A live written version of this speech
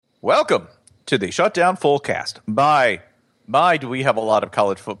Welcome to the Shutdown Fullcast. My, do we have a lot of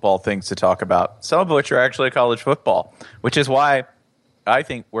college football things to talk about, some of which are actually college football, which is why I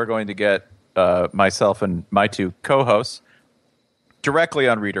think we're going to get myself and my two co-hosts directly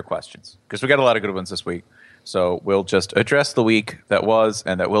on reader questions, because we got a lot of good ones this week. So we'll just address the week that was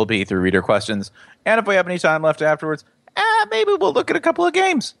and that will be through reader questions. And if we have any time left afterwards, maybe we'll look at a couple of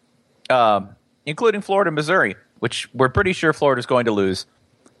games, including Florida, Missouri, which we're pretty sure Florida's going to lose,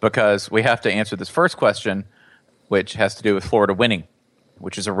 because we have to answer this first question, which has to do with Florida winning,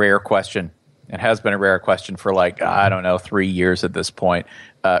 which is a rare question. It has been a rare question for 3 years at this point.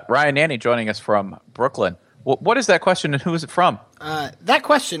 Ryan Nanny joining us from Brooklyn. What is that question and who is it from? That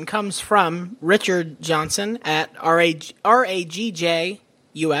question comes from Richard Johnson at RAGJUF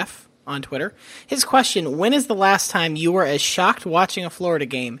on Twitter. His question, when is the last time you were as shocked watching a Florida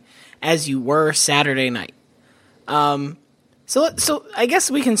game as you were Saturday night? So I guess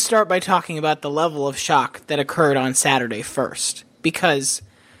we can start by talking about the level of shock that occurred on Saturday first, because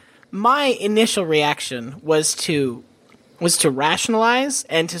my initial reaction was to rationalize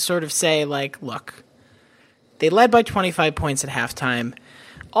and to sort of say, look, they led by 25 points at halftime.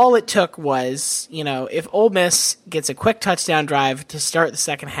 All it took was, if Ole Miss gets a quick touchdown drive to start the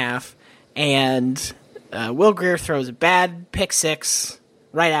second half, and Will Grier throws a bad pick six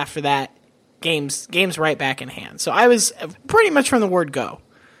right after that, game's right back in hand. So I was pretty much from the word go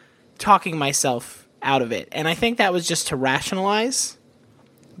talking myself out of it. And I think that was just to rationalize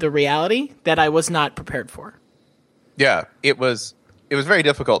the reality that I was not prepared for. Yeah, it was very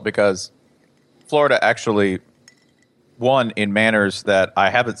difficult because Florida actually won in manners that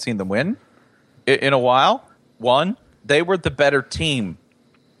I haven't seen them win in a while. One, they were the better team.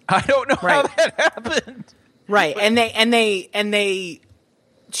 I don't know how that happened. Right. And they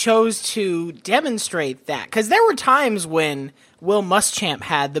chose to demonstrate that, because there were times when Will Muschamp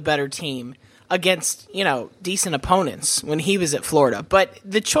had the better team against, decent opponents when he was at Florida. But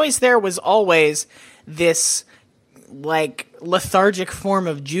the choice there was always this lethargic form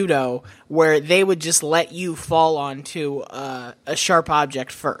of judo where they would just let you fall onto a sharp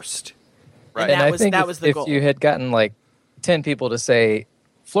object first. Right. And I think if goal. You had gotten 10 people to say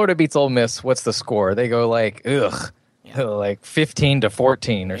Florida beats Ole Miss, what's the score? They go ugh. Yeah.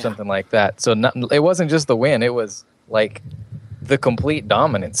 15-14 or something like that. So it wasn't just the win; it was the complete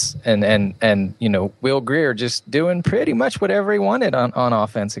dominance, and Will Grier just doing pretty much whatever he wanted on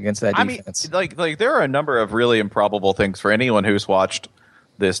offense against that defense. I mean, there are a number of really improbable things for anyone who's watched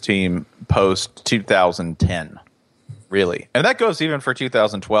this team post 2010, really, and that goes even for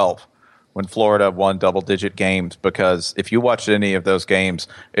 2012. When Florida won double-digit games, because if you watched any of those games,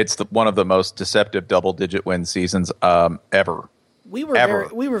 it's one of the most deceptive double-digit win seasons ever. We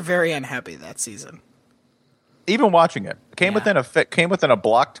were very unhappy that season. Even watching it came within a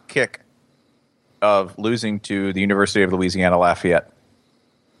blocked kick of losing to the University of Louisiana Lafayette.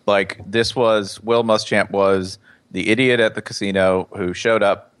 This was Will Muschamp was the idiot at the casino who showed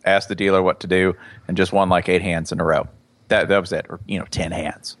up, asked the dealer what to do, and just won 8 hands in a row. That was it, or 10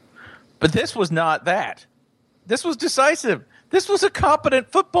 hands. But this was not that. This was decisive. This was a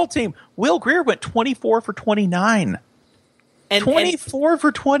competent football team. Will Grier went 24 for 29. 24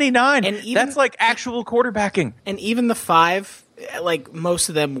 for 29. And even, that's actual quarterbacking. And even the 5, most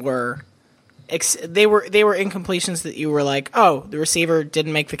of them were they were incompletions that you were the receiver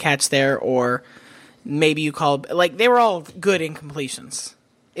didn't make the catch there, or maybe you called they were all good incompletions.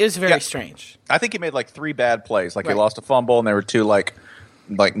 It was very strange. I think he made 3 bad plays. He lost a fumble, and there were 2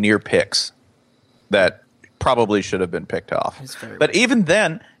 near picks that probably should have been picked off. But even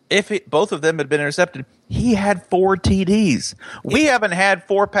then, if both of them had been intercepted, he had 4 TDs. We haven't had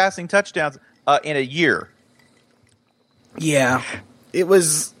 4 passing touchdowns in a year. Yeah, it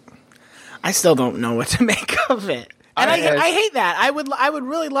was. I still don't know what to make of it, and I hate that. I would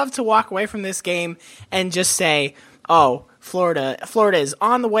really love to walk away from this game and just say, "Oh, Florida is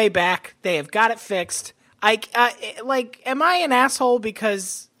on the way back. They have got it fixed." Am I an asshole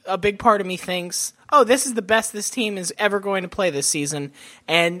because a big part of me thinks, oh, this is the best this team is ever going to play this season,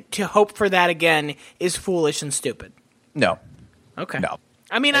 and to hope for that again is foolish and stupid? No. Okay. No.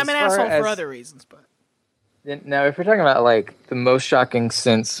 I mean, I'm an asshole for other reasons, but. Now, if you're talking about, the most shocking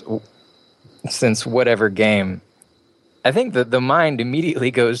since whatever game, I think that the mind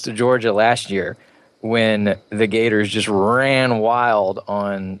immediately goes to Georgia last year, when the Gators just ran wild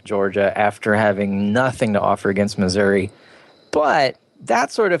on Georgia after having nothing to offer against Missouri. But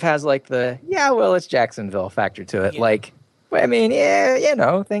that sort of has it's Jacksonville factor to it.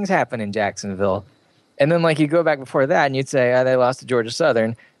 Yeah. Things happen in Jacksonville. And then you go back before that and you'd say, they lost to Georgia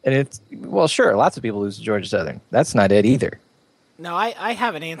Southern. And sure, lots of people lose to Georgia Southern. That's not it either. No, I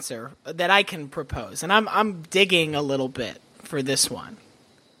have an answer that I can propose, and I'm digging a little bit for this one.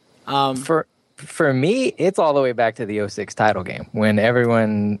 For me, it's all the way back to the '06 title game when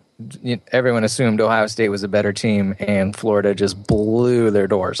everyone assumed Ohio State was a better team and Florida just blew their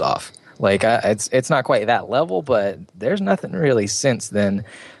doors off. Like it's not quite that level, but there's nothing really since then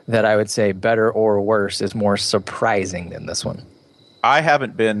that I would say better or worse is more surprising than this one. I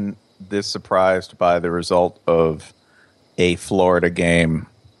haven't been this surprised by the result of a Florida game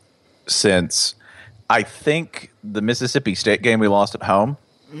since I think the Mississippi State game we lost at home.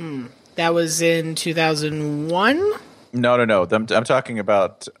 That was in 2001? No. I'm talking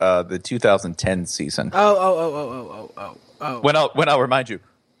about the 2010 season. Oh. When I'll remind you,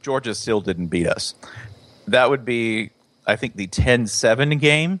 Georgia still didn't beat us. That would be, I think, the 10-7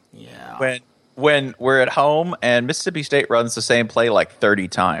 game. Yeah. When we're at home and Mississippi State runs the same play like 30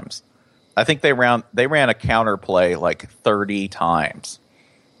 times. I think they ran a counter play like 30 times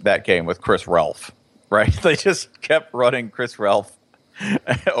that game with Chris Relf, right? They just kept running Chris Relf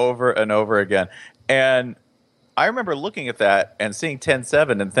over and over again. And I remember looking at that and seeing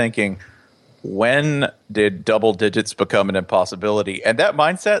 10-7 and thinking, when did double digits become an impossibility? And that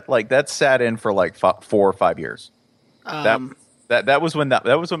mindset, like that sat in for like 4 or 5 years. That was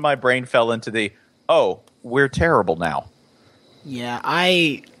when my brain fell into the, we're terrible now. Yeah,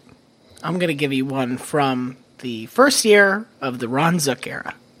 I'm going to give you one from the first year of the Ron Zook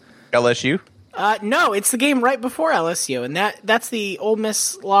era. LSU? No, it's the game right before LSU, and that's the Ole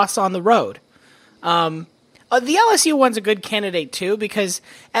Miss loss on the road. The LSU one's a good candidate, too, because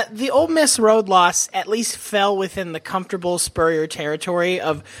the Ole Miss road loss at least fell within the comfortable Spurrier territory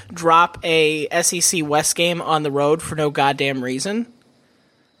of drop a SEC West game on the road for no goddamn reason.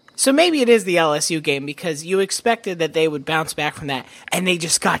 So maybe it is the LSU game because you expected that they would bounce back from that, and they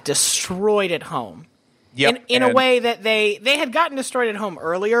just got destroyed at home. Yep, in a way that they had gotten destroyed at home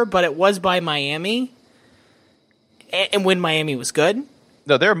earlier, but it was by Miami, and when Miami was good.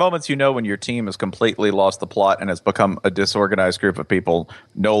 No, there are moments when your team has completely lost the plot and has become a disorganized group of people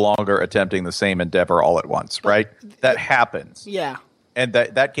no longer attempting the same endeavor all at once, right? That happens. Yeah. And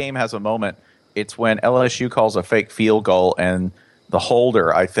that game has a moment. It's when LSU calls a fake field goal and the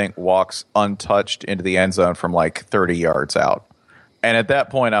holder, I think, walks untouched into the end zone from like 30 yards out. And at that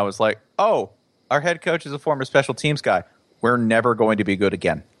point, I was like, our head coach is a former special teams guy. We're never going to be good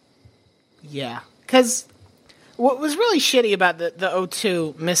again. Yeah. Because what was really shitty about the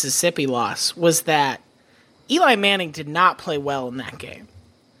 0-2 Mississippi loss was that Eli Manning did not play well in that game.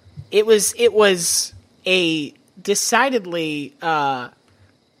 It was a decided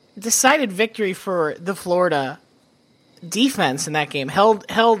victory for the Florida defense in that game. Held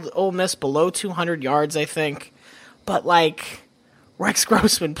Ole Miss below 200 yards, I think. But like Rex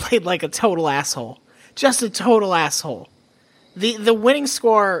Grossman played like a total asshole. Just a total asshole. The winning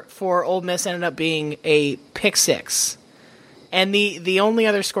score for Ole Miss ended up being a pick six. And the only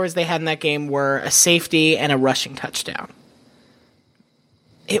other scores they had in that game were a safety and a rushing touchdown.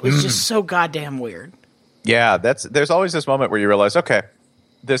 It was just so goddamn weird. Yeah, there's always this moment where you realize, okay,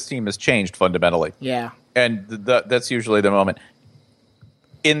 this team has changed fundamentally. Yeah. And that's usually the moment.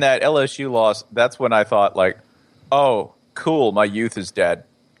 In that LSU loss, that's when I thought, like, oh, cool, my youth is dead.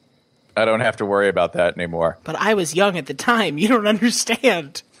 I don't have to worry about that anymore. But I was young at the time. You don't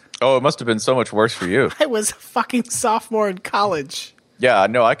understand. Oh, it must have been so much worse for you. I was a fucking sophomore in college. Yeah,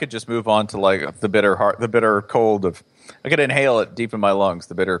 no, I could just move on to like the bitter cold of, I could inhale it deep in my lungs,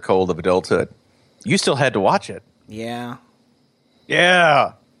 the bitter cold of adulthood. You still had to watch it. Yeah.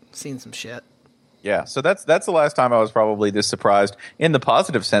 Yeah. Seen some shit. Yeah, so that's the last time I was probably this surprised. In the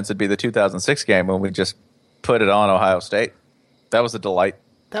positive sense, it'd be the 2006 game when we just put it on Ohio State. That was a delight.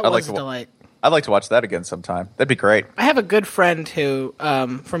 That was a delight. I'd like to watch that again sometime. That'd be great. I have a good friend who,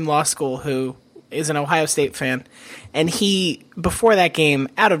 from law school, who is an Ohio State fan, and he, before that game,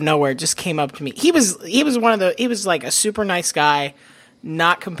 out of nowhere, just came up to me. He was like a super nice guy,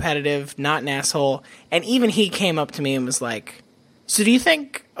 not competitive, not an asshole, and even he came up to me and was like, so do you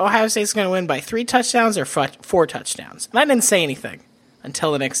think Ohio State's going to win by 3 touchdowns or 4 touchdowns? And I didn't say anything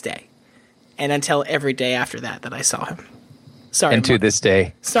until the next day, and until every day after that I saw him. Sorry, and to this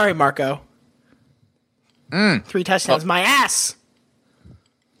day. Sorry, Marco. 3 touchdowns, my ass.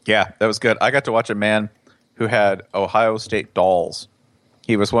 Yeah, that was good. I got to watch a man who had Ohio State dolls.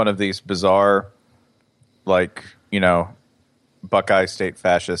 He was one of these bizarre, like, Buckeye State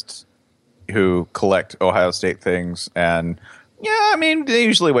fascists who collect Ohio State things. And, yeah, I mean, they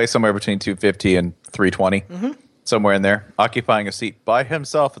usually weigh somewhere between 250 and 320, somewhere in there, occupying a seat by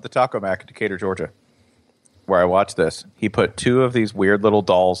himself at the Taco Mac in Decatur, Georgia, where I watched this. He put 2 of these weird little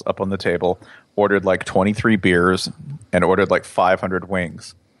dolls up on the table. ordered like 23 beers and ordered like 500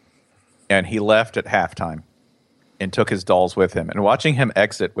 wings. And he left at halftime and took his dolls with him. And watching him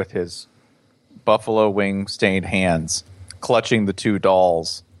exit with his buffalo wing stained hands, clutching the 2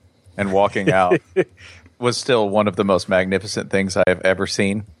 dolls and walking out was still one of the most magnificent things I have ever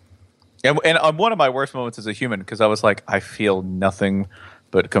seen. And one of my worst moments as a human, because I was like, I feel nothing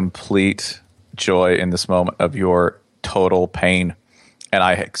but complete joy in this moment of your total pain. And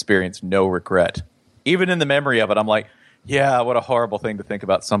I experienced no regret. Even in the memory of it, I'm like, yeah, what a horrible thing to think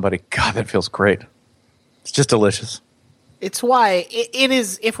about somebody. God, that feels great. It's just delicious. It's why it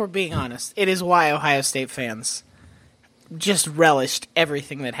is, if we're being honest, it is why Ohio State fans just relished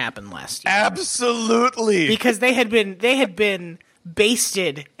everything that happened last year. Absolutely. Because they had been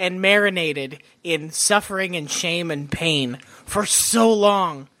basted and marinated in suffering and shame and pain for so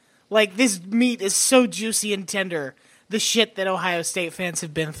long. Like, this meat is so juicy and tender, the shit that Ohio State fans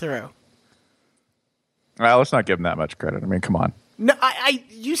have been through. Well, let's not give them that much credit. I mean, come on. No,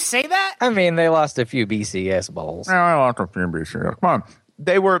 you say that? I mean, they lost a few BCS bowls. No, I lost a few BCS. Come on.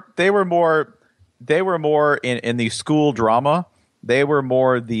 They were more in the school drama. They were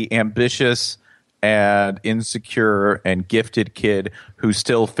more the ambitious and insecure and gifted kid who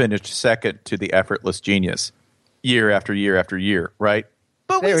still finished second to the effortless genius year after year after year, right?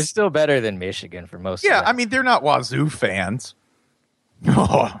 But they were still better than Michigan for most of yeah, that. I mean, they're not Wazoo fans.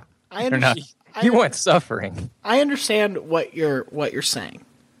 Oh, I understand. You weren't suffering. I understand what you're saying,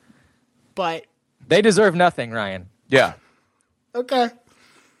 but They deserve nothing, Ryan. yeah. okay.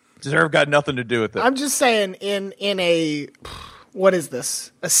 Deserve got nothing to do with it. I'm just saying, in a what is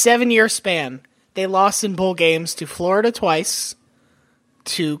this? A 7-year span, they lost in bowl games to Florida twice,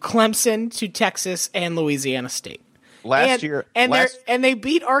 to Clemson, to Texas, and Louisiana State. Last year, they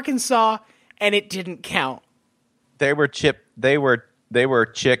beat Arkansas, and it didn't count. they were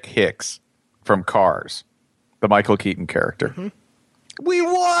Chick Hicks from Cars, the Michael Keaton character. Mm-hmm. We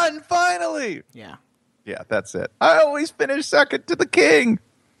won finally. Yeah. Yeah, that's it. I always finish second to the king.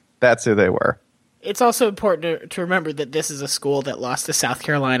 That's who they were. It's also important to remember that this is a school that lost to South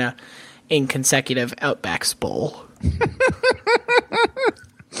Carolina in consecutive Outbacks Bowl.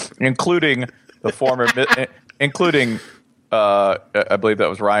 Including the former, I believe that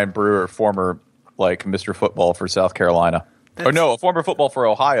was Ryan Brewer, former like Mr. Football for South Carolina. A former football for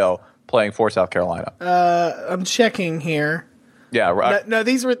Ohio, playing for South Carolina. I'm checking here. Yeah, right. No,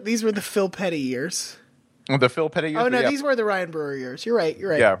 these were the Phil Petty years. The Phil Petty years. Oh no, yeah. These were the Ryan Brewer years. You're right.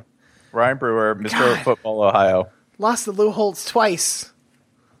 Yeah, Ryan Brewer, Mr. God. Football Ohio. Lost to Lou Holtz twice.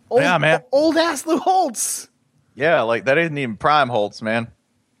 Yeah, man. Old ass Lou Holtz. Yeah, like that isn't even prime Holtz, man.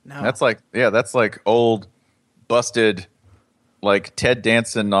 No, That's like old, busted, like Ted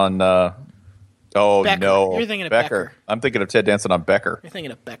Danson on. Becker. No, You're thinking of Becker. I'm thinking of Ted Danson on Becker. You're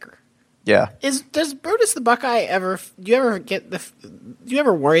thinking of Becker. Yeah. Does Brutus the Buckeye ever? Do you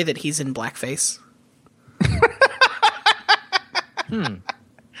ever worry that he's in blackface?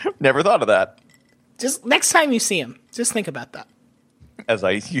 Never thought of that. Just next time you see him, just think about that. As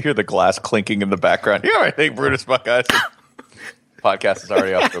you hear the glass clinking in the background. Yeah, I think Brutus Buckeyes. Podcast is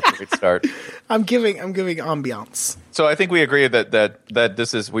already off to a great start. I'm giving ambiance. So I think we agree that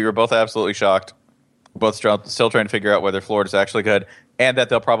this is. We were both absolutely shocked. Both still trying to figure out whether Florida's actually good, and that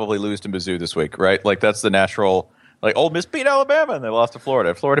they'll probably lose to Mizzou this week, right? Like that's the natural. Like Ole Miss beat Alabama and they lost to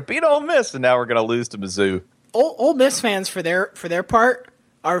Florida. Florida beat Ole Miss and now we're going to lose to Mizzou. Ole Miss fans, for their part,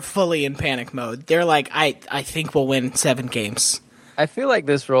 are fully in panic mode. They're like, I think we'll win 7 games. I feel like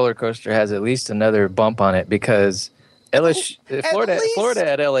this roller coaster has at least another bump on it because Florida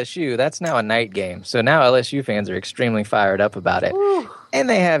at LSU, that's now a night game. So now LSU fans are extremely fired up about it. Ooh. And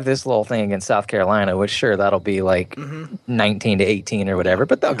they have this little thing against South Carolina, which sure, that'll be like 19-18 or whatever,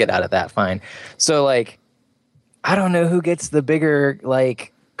 but they'll get out of that fine. So like, I don't know who gets the bigger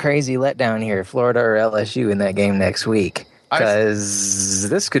like crazy letdown here, Florida or LSU in that game next week. Because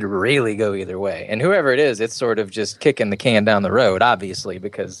this could really go either way. And whoever it is, it's sort of just kicking the can down the road, obviously,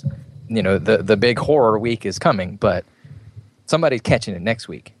 because, you know, the big horror week is coming. But somebody's catching it next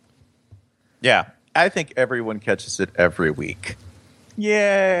week. Yeah. I think everyone catches it every week.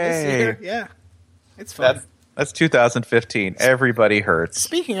 Yay. Yeah. It's fun. That's 2015. Everybody hurts.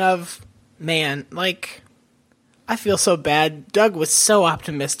 Speaking of, man, like, I feel so bad. Doug was so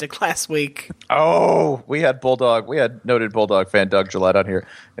optimistic last week. Oh, we had noted Bulldog fan Doug Gillette on here,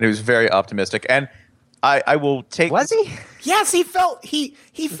 and he was very optimistic. And I will take. Was he? Yes, he felt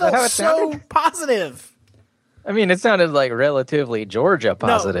so sounded? positive. I mean, it sounded like relatively Georgia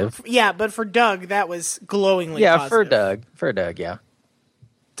positive. No, yeah, but for Doug, that was glowingly yeah, positive. for Doug, yeah.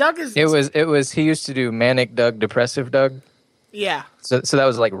 Doug is. It was. He used to do manic Doug, depressive Doug. Yeah. So that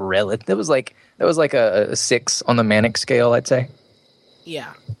was like relative. That was like a 6 on the manic scale, I'd say.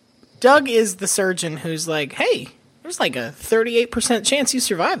 Yeah. Doug is the surgeon who's like, hey, there's like a 38% chance you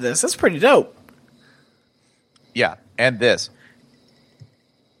survive this. That's pretty dope. Yeah, and this.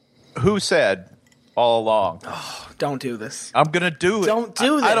 Who said all along, Don't do this. I'm going to do it. Don't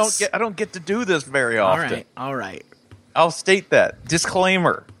do this. I don't get to do this very often. All right. I'll state that.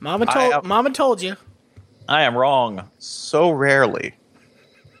 Disclaimer. Mama told you. I am wrong so rarely.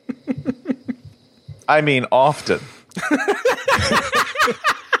 I mean, often.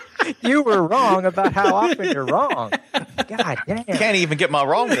 You were wrong about how often you're wrong. God damn. Can't even get my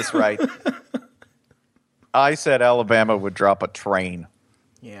wrongness right. I said Alabama would drop a train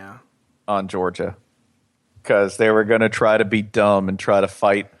on Georgia because they were going to try to be dumb and try to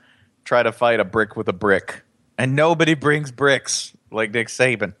fight a brick with a brick. And nobody brings bricks like Nick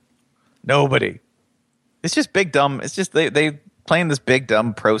Saban. Nobody. It's just big dumb. It's just they playing this big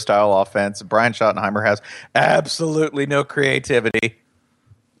dumb pro style offense. Brian Schottenheimer has absolutely no creativity,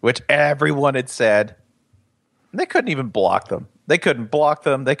 which everyone had said. They couldn't even block them. They couldn't block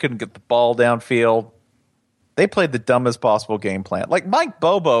them. They couldn't get the ball downfield. They played the dumbest possible game plan. Like Mike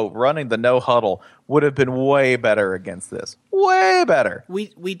Bobo running the no huddle would have been way better against this. Way better.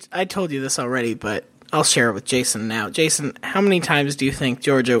 I told you this already, but I'll share it with Jason now. Jason, how many times do you think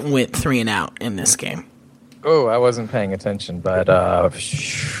Georgia went 3 and out in this game? Oh, I wasn't paying attention, but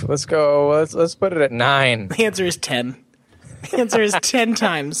let's go. Let's put it at 9. The answer is 10. The answer is 10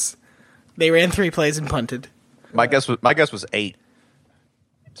 times. They ran 3 plays and punted. My guess was 8.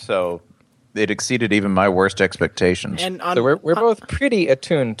 So it exceeded even my worst expectations. And so we're both pretty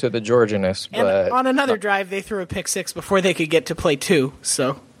attuned to the Georgianess, but on another drive they threw a pick 6 before they could get to play 2.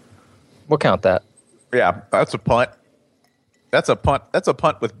 So we'll count that. Yeah, that's a punt. That's a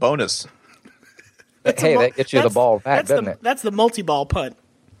punt with bonus. Hey, that gets you the ball back, doesn't it? That's the multi-ball punt.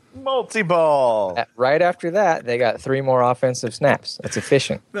 Multi-ball. Right after that, they got 3 more offensive snaps. That's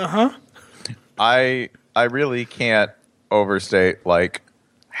efficient. Uh-huh. I really can't overstate like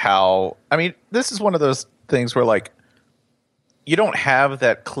how. I mean, this is one of those things where like you don't have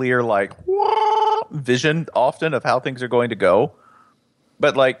that clear like vision often of how things are going to go,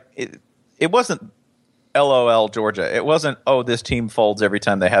 but like it wasn't LOL Georgia. It wasn't this team folds every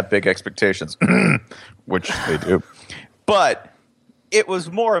time they have big expectations, which they do, but it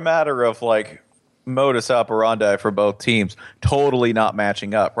was more a matter of like modus operandi for both teams totally not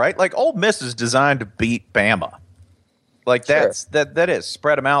matching up, right? Like Ole Miss is designed to beat Bama. Like that is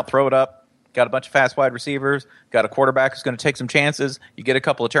spread them out, throw it up. Got a bunch of fast wide receivers. Got a quarterback who's going to take some chances. You get a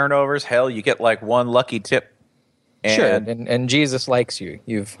couple of turnovers. Hell, you get like one lucky tip. And Jesus likes you.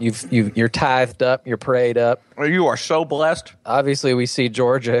 You're tithed up. You're prayed up. You are so blessed. Obviously, we see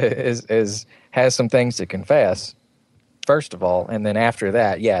Georgia has some things to confess. First of all, and then after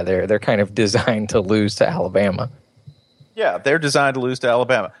that, yeah, they're kind of designed to lose to Alabama. Yeah, they're designed to lose to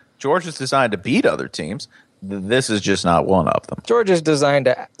Alabama. Georgia's designed to beat other teams. This is just not one of them. Georgia's designed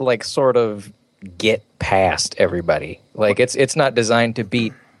to like sort of get past everybody. Like it's not designed to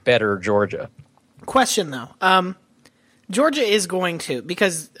beat better Georgia. Question though, Georgia is going to,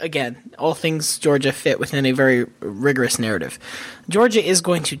 because again, all things Georgia fit within a very rigorous narrative. Georgia is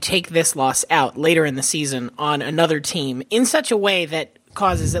going to take this loss out later in the season on another team in such a way that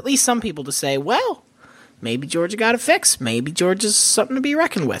causes at least some people to say, well, maybe Georgia got a fix. Maybe Georgia's something to be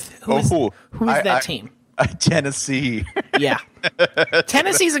reckoned with. Who is that team? Tennessee. Yeah.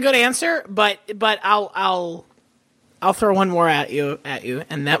 Tennessee's a good answer, but I'll throw one more at you,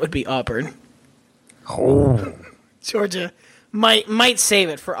 and that would be Auburn. Oh. Georgia might save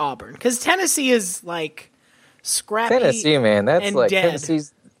it for Auburn because Tennessee is like scrappy. Tennessee, man, that's like dead.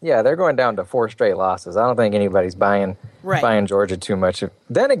 Tennessee's. Yeah, they're going down to 4 straight losses. I don't think anybody's buying Georgia too much.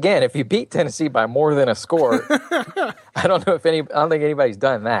 Then again, if you beat Tennessee by more than a score, I don't think anybody's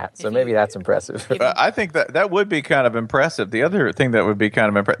done that. So maybe that's impressive. I think that would be kind of impressive. The other thing that would be kind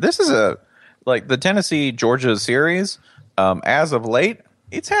of impressive. This is the Tennessee Georgia series. As of late,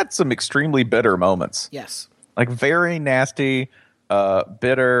 it's had some extremely bitter moments. Yes. Like very nasty,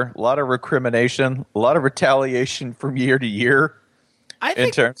 bitter, a lot of recrimination, a lot of retaliation from year to year in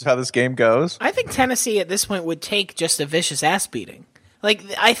terms of how this game goes. I think Tennessee at this point would take just a vicious ass beating. Like,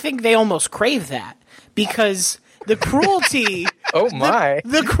 I think they almost crave that because the cruelty. Oh, my.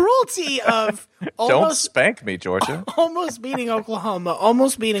 The cruelty of Don't spank me, Georgia. Almost beating Oklahoma,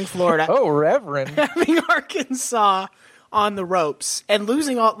 almost beating Florida. Oh, Reverend. Having Arkansas on the ropes and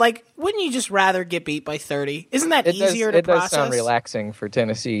losing all. Like, wouldn't you just rather get beat by 30? Isn't that easier to process? It does sound relaxing for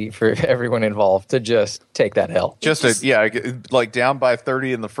Tennessee, for everyone involved, to just take that L. Like down by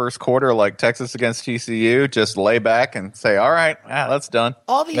 30 in the first quarter, like Texas against TCU, just lay back and say, all right, that's done.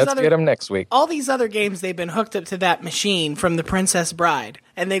 Let's get them next week. All these other games, they've been hooked up to that machine from The Princess Bride,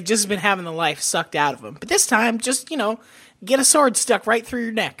 and they've just been having the life sucked out of them. But this time, just, get a sword stuck right through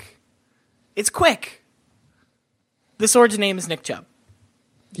your neck. It's quick. The sword's name is Nick Chubb.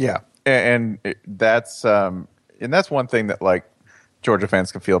 Yeah, and that's one thing that like Georgia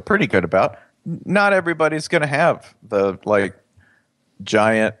fans can feel pretty good about. Not everybody's going to have the like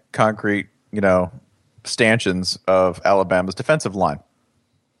giant concrete, stanchions of Alabama's defensive line.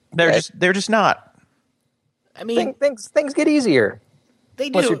 They're just not. I mean, things get easier. They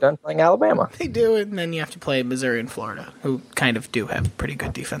do. Once you're done playing Alabama. They do, and then you have to play Missouri and Florida, who kind of do have pretty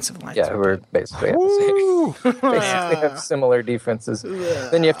good defensive lines. Yeah, who are basically at the same. Basically have similar defenses.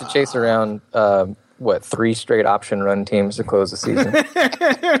 Then you have to chase around, 3 straight option run teams to close the season.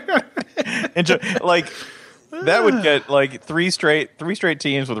 That would get like three straight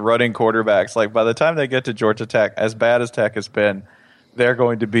teams with running quarterbacks. Like by the time they get to Georgia Tech, as bad as Tech has been, they're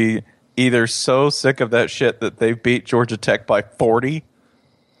going to be either so sick of that shit that they've beat Georgia Tech by 40.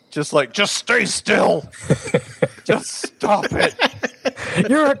 Just stay still. Just stop it.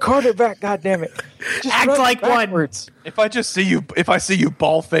 You're a quarterback, goddammit. Just act like backwards. One. If I see you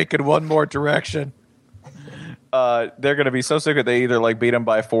ball fake in one more direction, they're going to be so sick that they either like beat them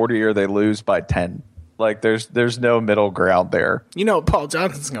by 40 or they lose by 10. Like there's no middle ground there. You know what Paul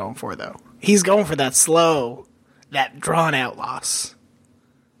Johnson's going for though? He's going for that slow, that drawn out loss.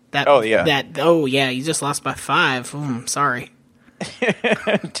 You just lost by 5. Sorry.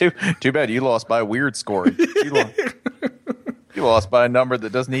 Too bad you lost by weird scoring. You lost by a number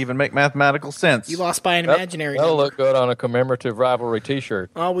that doesn't even make mathematical sense. You lost by an imaginary that'll number. Look good on a commemorative rivalry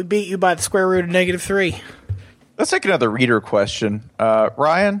T-shirt. Oh, we beat you by the square root of -3. Let's take another reader question.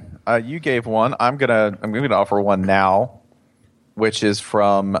 Ryan, you gave one. I'm gonna offer one now, which is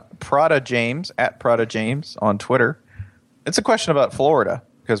from Prada James at Prada James on Twitter. It's a question about Florida.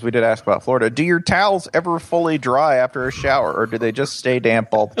 Because we did ask about Florida. Do your towels ever fully dry after a shower, or do they just stay damp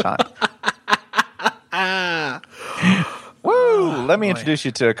all the time? Woo! Let me introduce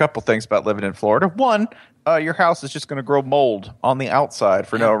you to a couple things about living in Florida. One, your house is just going to grow mold on the outside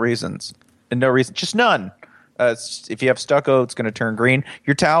for no reasons. And no reason. Just none. If you have stucco, it's going to turn green.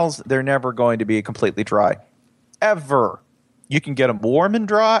 Your towels, they're never going to be completely dry. Ever. You can get them warm and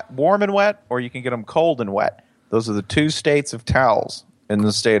wet, or you can get them cold and wet. Those are the 2 states of towels in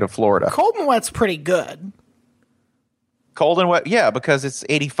the state of Florida. Cold and wet's pretty good. Cold and wet, yeah, because it's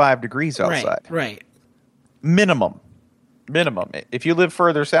 85 degrees outside. Right. Minimum. If you live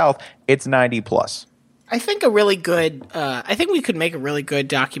further south, it's 90 plus. I think I think we could make a really good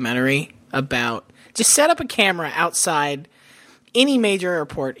documentary about just set up a camera outside any major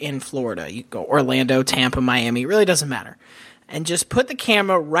airport in Florida. You go Orlando, Tampa, Miami, it really doesn't matter. And just put the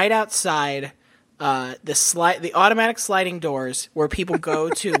camera right outside the automatic sliding doors where people go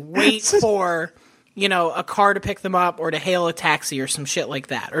to wait for, a car to pick them up or to hail a taxi or some shit like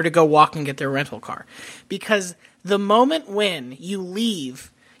that, or to go walk and get their rental car. Because the moment when you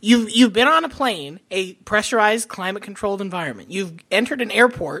leave, you've been on a plane, a pressurized, climate-controlled environment. You've entered an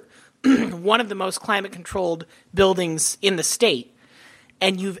airport, one of the most climate-controlled buildings in the state,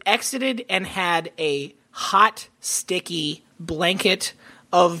 and you've exited and had a hot, sticky blanket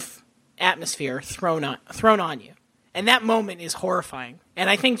of atmosphere thrown on you, and that moment is horrifying. And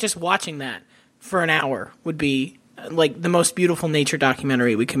I think just watching that for an hour would be like the most beautiful nature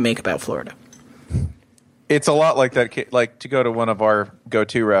documentary we can make about Florida. It's a lot like that. Like, to go to one of our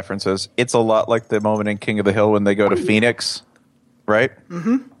go-to references, it's a lot like the moment in King of the Hill when they go to Phoenix, right?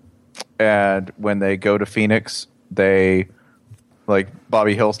 Mm-hmm. And when they go to Phoenix, they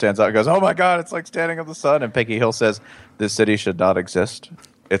Bobby Hill stands out and goes, "Oh my God, it's like standing in the sun." And Peggy Hill says, "This city should not exist.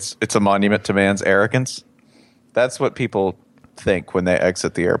 It's a monument to man's arrogance." That's what people think when they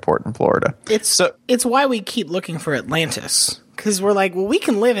exit the airport in Florida. It's why we keep looking for Atlantis, because we're like, well, we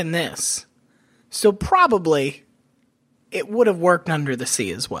can live in this, so probably it would have worked under the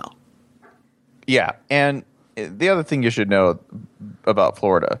sea as well. Yeah, and the other thing you should know about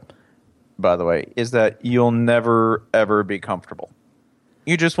Florida, by the way, is that you'll never ever be comfortable.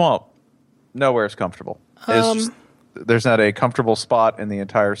 You just won't. Nowhere's comfortable. There's not a comfortable spot in the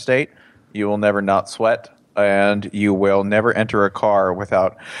entire state. You will never not sweat, and you will never enter a car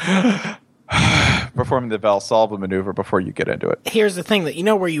without performing the Valsalva maneuver before you get into it. Here's the thing that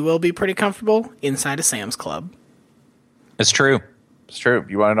where you will be pretty comfortable? Inside a Sam's Club. It's true. It's true.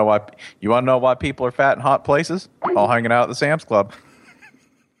 You want to know why? You want to know why people are fat in hot places? All hanging out at the Sam's Club,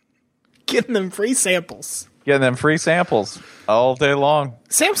 Getting them free samples. getting them free samples all day long.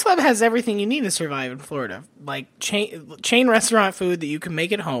 Sam's Club has everything you need to survive in Florida, like chain restaurant food that you can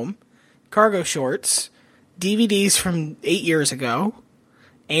make at home, cargo shorts, DVDs from 8 years ago,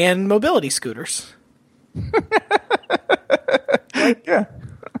 and mobility scooters. Yeah.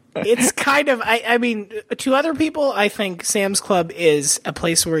 It's kind of, I mean, to other people, I think Sam's Club is a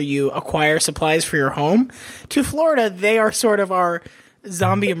place where you acquire supplies for your home. To Florida, they are sort of our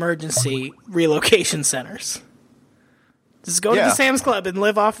zombie emergency relocation centers. Just go to the Sam's Club and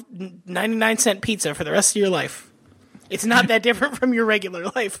live off 99-cent pizza for the rest of your life. It's not that different from your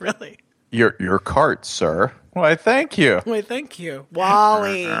regular life, really. Your cart, sir. Why, thank you. Wait, thank you.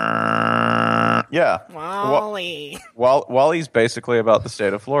 Wally. Yeah. Wally. Wally's basically about the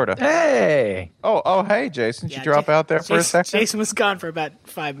state of Florida. Hey. Oh, hey, Jason. Did you drop out there for a second? Jason was gone for about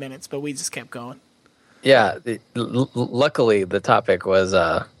 5 minutes, but we just kept going. Yeah. Luckily, the topic was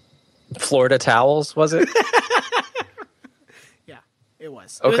Florida towels, was it? Yeah, it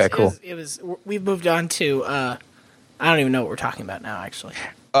was. Okay, cool. It was. We've moved on to, I don't even know what we're talking about now, actually.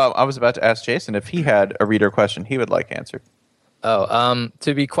 I was about to ask Jason if he had a reader question he would like answered. Oh,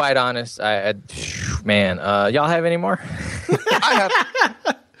 to be quite honest, y'all have any more? I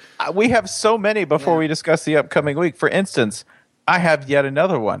have. We have so many before we discuss the upcoming week. For instance, I have yet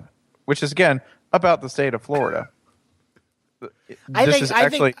another one, which is again about the state of Florida.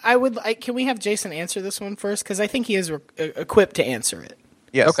 Can we have Jason answer this one first? Because I think he is equipped to answer it.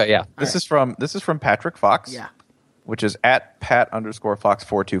 Yes. Okay. Yeah. This is from Patrick Fox. Yeah. Which is at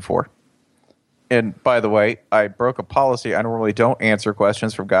Pat_Fox424. And by the way, I broke a policy. I normally don't answer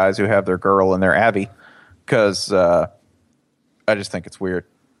questions from guys who have their girl and their Abby because I just think it's weird.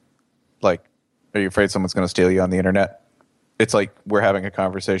 Like, are you afraid someone's going to steal you on the internet? It's like we're having a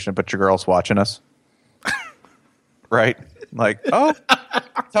conversation, but your girl's watching us. Right? Like, oh,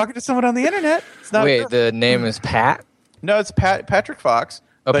 talking to someone on the internet. It's not Wait, the name is Pat? No, it's Patrick Fox.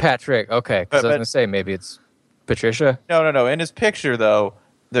 Oh, Patrick. Okay. Because I was going to say maybe it's Patricia? No. In his picture, though,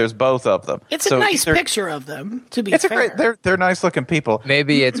 there's both of them. It's a nice picture of them, to be fair. They're nice looking people.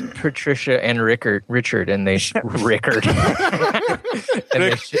 Maybe it's Patricia and Richard, and they Rickard. And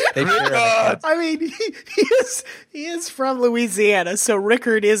they I mean, he is from Louisiana, so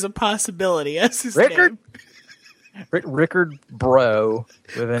Rickard is a possibility. That's his Rickard? name. Rickard Bro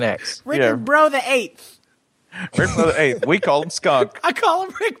with an X. Rickard Bro the 8th. Rick Bro the 8th. We call him Skunk. I call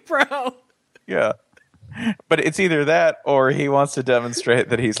him Rick Bro. Yeah. But it's either that or he wants to demonstrate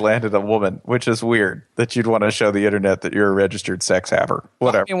that he's landed a woman, which is weird that you'd want to show the internet that you're a registered sex haver.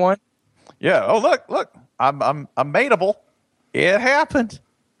 Whatever. Anyone? Yeah. Oh, look. I'm mateable. It happened.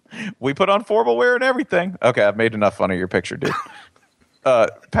 We put on formal wear and everything. Okay, I've made enough fun of your picture, dude.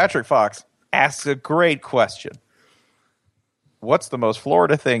 Patrick Fox asks a great question. What's the most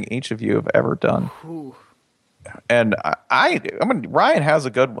Florida thing each of you have ever done? Ooh. And Ryan has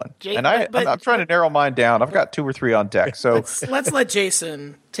a good one, and I'm trying to narrow mine down. I've got 2 or 3 on deck, so let's let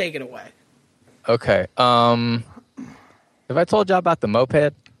Jason take it away. Okay. Have I told y'all about the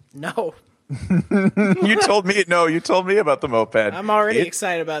moped? No. You told me about the moped. I'm already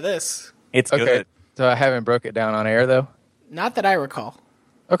excited about this. It's okay. good. So I haven't broke it down on air though. Not that I recall.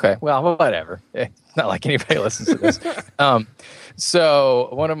 Okay, well, whatever. It's not like anybody listens to this. So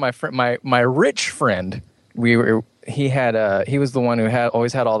one of my rich friend. He was the one who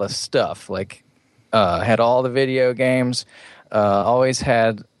always had all the stuff, like had all the video games, always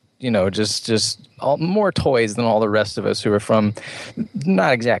had just more toys than all the rest of us who were from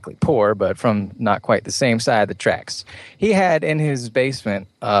not exactly poor, but from not quite the same side of the tracks. He had in his basement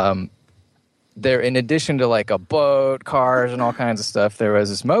there, in addition to like a boat, cars, and all kinds of stuff, there was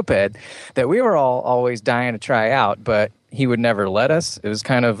this moped that we were all always dying to try out, but he would never let us. It was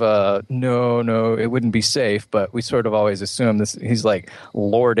kind of no, it wouldn't be safe, but we sort of always assumed this. He's like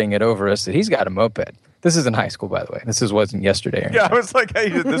lording it over us that he's got a moped. This is in high school, by the way. Wasn't yesterday. Yeah, I was like, hey,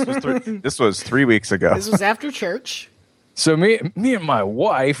 this was 3 weeks ago. This was after church. So me and my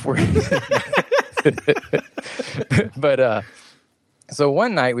wife were, but so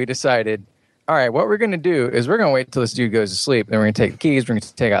one night we decided, all right, what we're going to do is we're going to wait till this dude goes to sleep. Then we're going to take the keys. We're going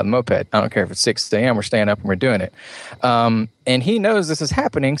to take out the moped. I don't care if it's 6 a.m. We're staying up and we're doing it. And he knows this is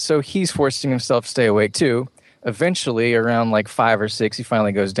happening, so he's forcing himself to stay awake too. Eventually, around like 5 or 6, he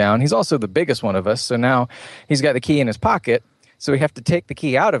finally goes down. He's also the biggest one of us, so now he's got the key in his pocket. So we have to take the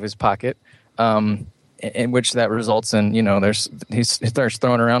key out of his pocket, in which that results in, he starts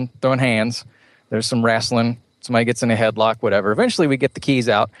throwing hands. There's some wrestling. Somebody gets in a headlock, whatever. Eventually, we get the keys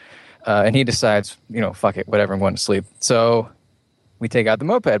out. And he decides, fuck it, whatever, I'm going to sleep. So we take out the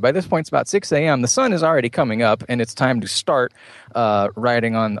moped. By this point, it's about 6 a.m. The sun is already coming up, and it's time to start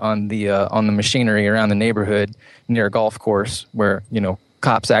riding on the machinery around the neighborhood near a golf course where,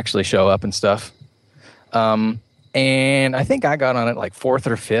 cops actually show up and stuff. And I think I got on it like 4th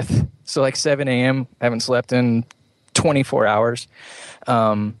or 5th. So like 7 a.m. I haven't slept in 24 hours.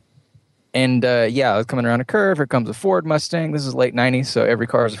 I was coming around a curve. Here comes a Ford Mustang. This is late 90s, so every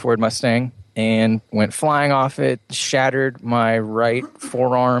car is a Ford Mustang. And went flying off it, shattered my right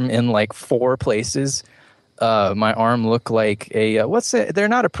forearm in like 4 places. My arm looked like a, what's it? They're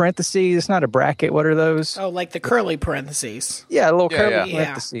not a parentheses. It's not a bracket. What are those? Oh, like the curly parentheses. Yeah, a little curly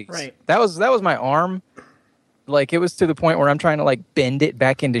parentheses. Yeah, right. That was my arm. Like, it was to the point where I'm trying to, like, bend it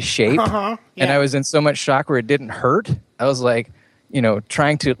back into shape. Yeah. And I was in so much shock where it didn't hurt. I was, like,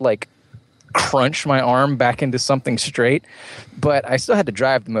 trying to, like, crunch my arm back into something straight. But I still had to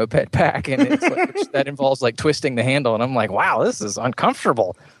drive the moped back, and it's like, that involves, like, twisting the handle. And I'm like, wow, this is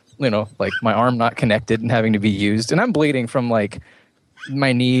uncomfortable. Like, my arm not connected and having to be used. And I'm bleeding from, like,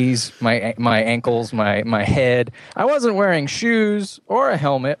 my knees, my ankles, my head. I wasn't wearing shoes or a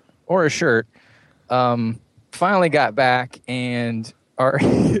helmet or a shirt. Finally got back, and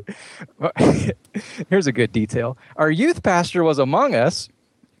here's a good detail. Our youth pastor was among us.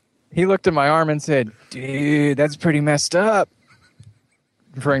 He looked at my arm and said, "Dude, that's pretty messed up,"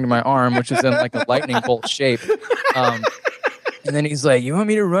 referring to my arm, which is in like a lightning bolt shape. And then he's like, "You want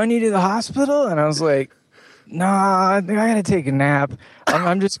me to run you to the hospital?" And I was like, "Nah, I gotta take a nap.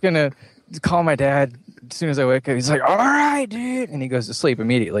 I'm just gonna call my dad as soon as I wake up." He's like, "All right, dude," and he goes to sleep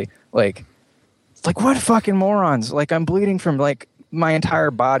immediately. Like, what fucking morons? Like, I'm bleeding from, like, my entire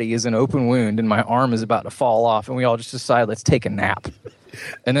body is an open wound and my arm is about to fall off, and we all just decide, let's take a nap.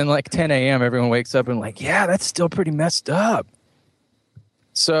 And then, like, 10 a.m., everyone wakes up and, like, yeah, that's still pretty messed up.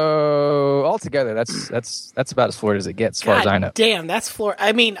 So, altogether, that's about as Florida as it gets, as far as I know. Damn, that's Florida.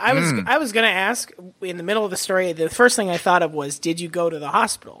 I mean, I was going to ask, in the middle of the story, the first thing I thought of was, did you go to the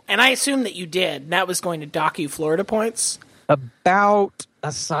hospital? And I assumed that you did, and that was going to dock you Florida points. About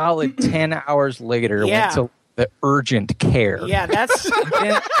a solid 10 hours later, went to the urgent care. Yeah, that's...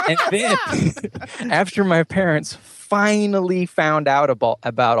 and then after my parents finally found out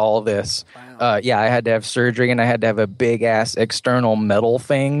about all this, wow. I had to have surgery, and I had to have a big-ass external metal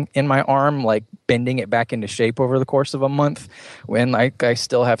thing in my arm, like bending it back into shape over the course of a month, when like I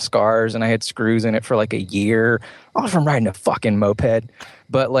still have scars, and I had screws in it for like a year, all from riding a fucking moped.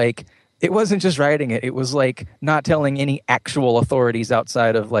 But like... it wasn't just riding it. It was like not telling any actual authorities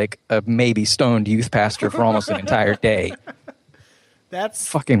outside of like a maybe stoned youth pastor for almost an entire day. That's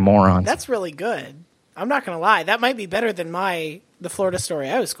fucking morons. That's really good. I'm not going to lie. That might be better than the Florida story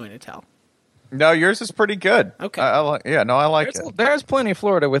I was going to tell. No, yours is pretty good. Okay. I like it. There's plenty of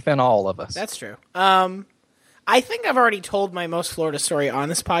Florida within all of us. That's true. I think I've already told my most Florida story on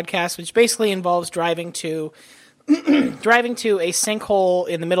this podcast, which basically involves driving to a sinkhole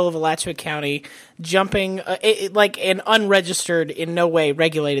in the middle of Alachua County, jumping like an unregistered, in no way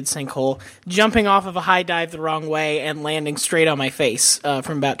regulated sinkhole, jumping off of a high dive the wrong way and landing straight on my face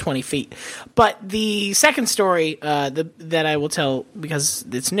from about 20 feet. But the second story that I will tell, because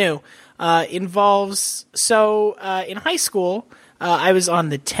it's new, involves, in high school, I was on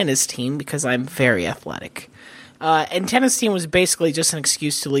the tennis team because I'm very athletic. And tennis team was basically just an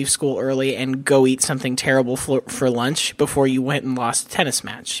excuse to leave school early and go eat something terrible for lunch before you went and lost a tennis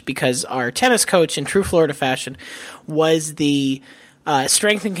match. Because our tennis coach, in true Florida fashion, was the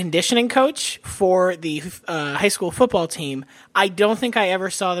strength and conditioning coach for the high school football team. I don't think I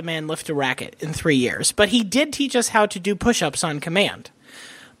ever saw the man lift a racket in 3 years. But he did teach us how to do push-ups on command.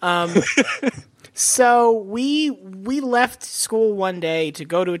 So we left school one day to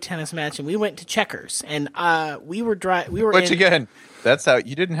go to a tennis match, and we went to Checkers, and we were Which again, that's how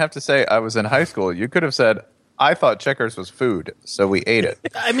you didn't have to say I was in high school. You could have said I thought Checkers was food, so we ate it.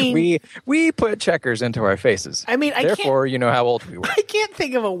 I mean, we put Checkers into our faces. I mean, therefore, you know how old we were. I can't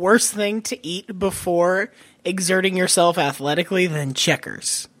think of a worse thing to eat before exerting yourself athletically than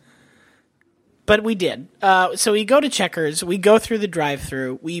Checkers. But we did. So we go to Checkers. We go through the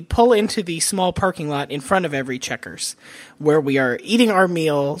drive-thru. We pull into the small parking lot in front of every Checkers, where we are eating our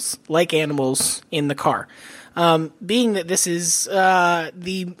meals like animals in the car. Being that this is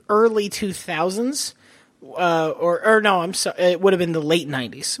the early 2000s, I'm sorry, it would have been the late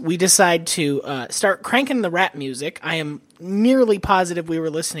 90s. We decide to start cranking the rap music. I am nearly positive we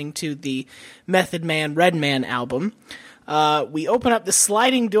were listening to the Method Man, Redman album. We open up the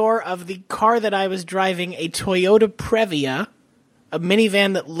sliding door of the car that I was driving, a Toyota Previa, a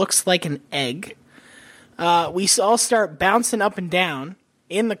minivan that looks like an egg. We all start bouncing up and down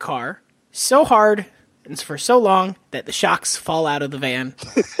in the car so hard And it's for so long that the shocks fall out of the van.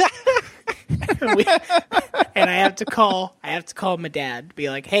 And I have to call my dad, be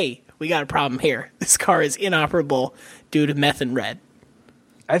like, hey, we got a problem here. This car is inoperable due to meth and red.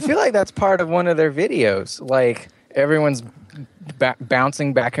 I feel like that's part of one of their videos. Like, everyone's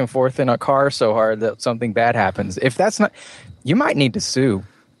bouncing back and forth in a car so hard that something bad happens. If that's not, you might need to sue.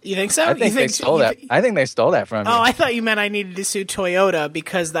 You think so? I think they stole that. I think they stole that from you. Oh, I thought you meant I needed to sue Toyota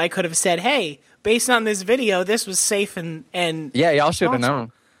because I could have said, hey, based on this video, this was safe and yeah, y'all should have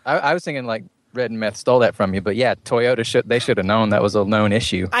known. I was thinking like Red and Meth stole that from you, but yeah, Toyota should have known that was a known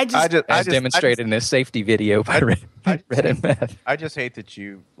issue. As demonstrated in this safety video by Red and Meth. I just hate that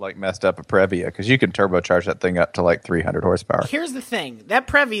you like messed up a Previa because you can turbocharge that thing up to like 300 horsepower. Here's the thing: that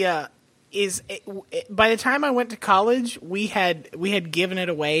Previa is. By the time I went to college, we had given it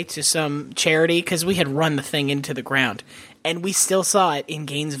away to some charity because we had run the thing into the ground, and we still saw it in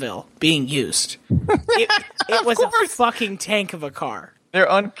Gainesville being used. It was a fucking tank of a car. They're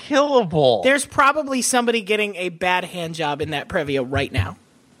unkillable. There's probably somebody getting a bad hand job in that Previa right now.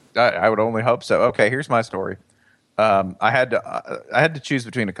 I would only hope so. Okay, here's my story. I had to choose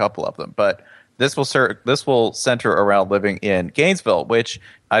between a couple of them, but this will center around living in Gainesville, which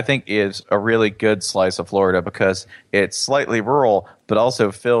I think is a really good slice of Florida because it's slightly rural, but also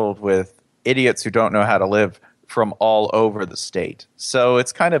filled with idiots who don't know how to live from all over the state. So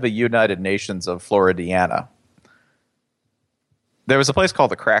it's kind of a United Nations of Floridiana. There was a place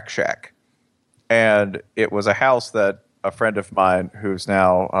called the Crack Shack, and it was a house that a friend of mine, who's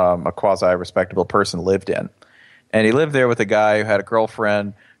now a quasi-respectable person, lived in. And he lived there with a guy who had a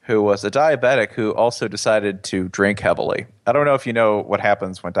girlfriend who was a diabetic who also decided to drink heavily. I don't know if you know what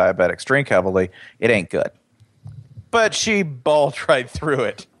happens when diabetics drink heavily. It ain't good. But she balled right through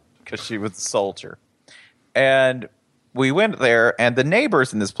it because she was a soldier. And we went there, and the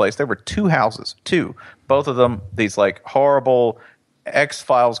neighbors in this place, there were two houses, both of them these like horrible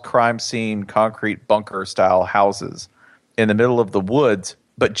X-Files crime scene concrete bunker style houses in the middle of the woods,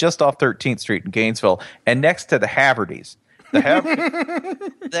 but just off 13th Street in Gainesville and next to the Havertys.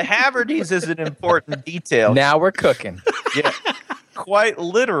 The Havertys is an important detail. Now we're cooking. Yeah, quite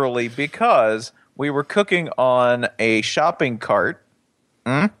literally, because we were cooking on a shopping cart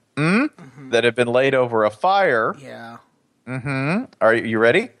that had been laid over a fire. Yeah. Are you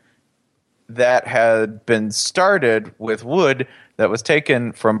ready? That had been started with wood that was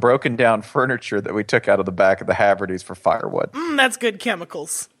taken from broken down furniture that we took out of the back of the Havertys for firewood. That's good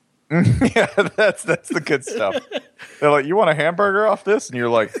chemicals. Yeah, that's the good stuff. They're like, you want a hamburger off this? And you're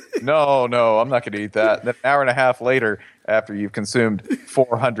like, no, I'm not going to eat that. And then an hour and a half later, after you've consumed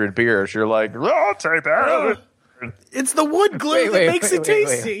 400 beers, you're like, I'll take that. It's the wood glue that makes it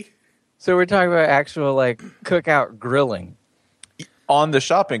tasty. So we're talking about actual like cookout grilling. On the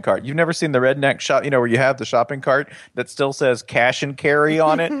shopping cart. You've never seen the redneck shop, where you have the shopping cart that still says cash and carry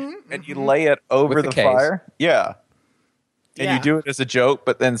on it, and you lay it over the fire? Yeah. And you do it as a joke,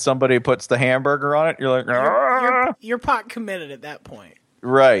 but then somebody puts the hamburger on it. You're like, you're pot committed at that point.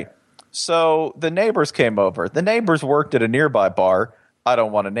 Right. So the neighbors came over. The neighbors worked at a nearby bar. I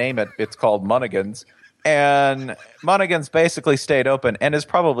don't want to name it. It's called Munnigan's. And Munnigan's basically stayed open and is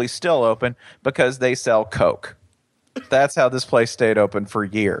probably still open because they sell Coke. That's how this place stayed open for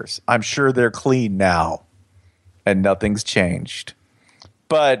years. I'm sure they're clean now and nothing's changed.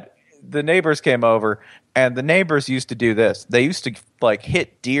 But the neighbors came over, and the neighbors used to do this. They used to like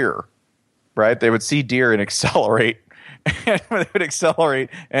hit deer, right? They would see deer and accelerate. And they would accelerate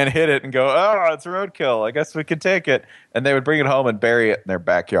and hit it and go, oh, it's roadkill. I guess we can take it. And they would bring it home and bury it in their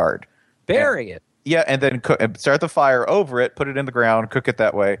backyard. Bury it? Yeah, and then and start the fire over it, put it in the ground, cook it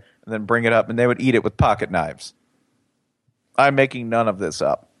that way, and then bring it up, and they would eat it with pocket knives. I'm making none of this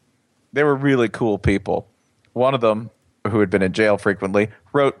up. They were really cool people. One of them, who had been in jail frequently,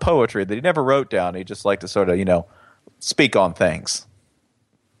 wrote poetry that he never wrote down. He just liked to sort of, speak on things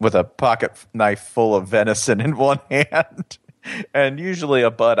with a pocket knife full of venison in one hand and usually a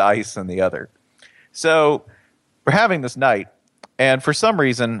Bud Ice in the other. So we're having this night, and for some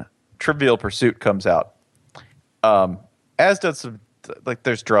reason, Trivial Pursuit comes out. As does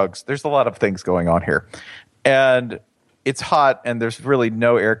there's drugs. There's a lot of things going on here. And it's hot, and there's really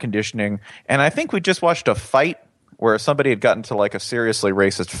no air conditioning. And I think we just watched a fight where somebody had gotten to like a seriously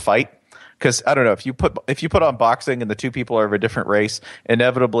racist fight. Because I don't know, if you put on boxing and the two people are of a different race,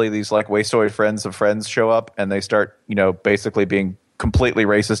 inevitably these like wastoid friends of friends show up and they start, basically being completely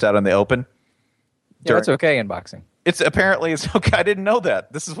racist out in the open. Yeah, that's okay in boxing. It's okay. I didn't know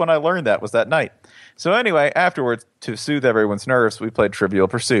that. This is when I learned that was that night. So anyway, afterwards, to soothe everyone's nerves, we played Trivial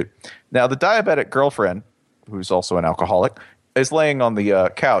Pursuit. Now the diabetic girlfriend, who's also an alcoholic, is laying on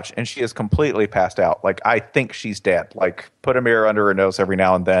the couch, and she is completely passed out. Like, I think she's dead. Like, put a mirror under her nose every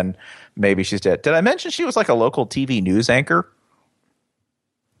now and then. Maybe she's dead. Did I mention she was like a local TV news anchor?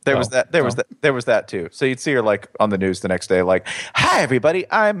 There was that too. So you'd see her like on the news the next day, like, "Hi everybody,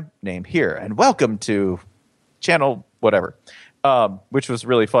 I'm Name here, and welcome to channel whatever," which was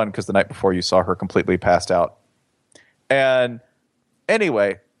really fun because the night before you saw her completely passed out. And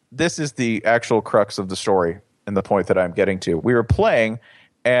anyway, this is the actual crux of the story and the point that I'm getting to. We were playing,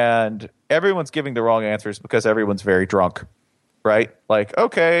 and everyone's giving the wrong answers because everyone's very drunk, right? Like,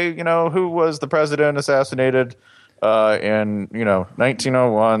 okay, who was the president assassinated in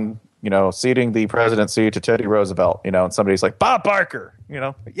 1901, ceding the presidency to Teddy Roosevelt, and somebody's like, Bob Barker,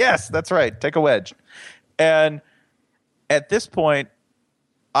 yes, that's right, take a wedge. And at this point,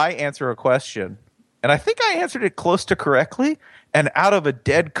 I answer a question, and I think I answered it close to correctly, and out of a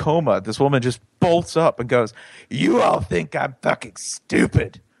dead coma, this woman just bolts up and goes, "You all think I'm fucking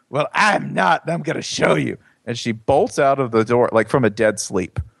stupid. Well, I'm not, and I'm going to show you." And she bolts out of the door, like from a dead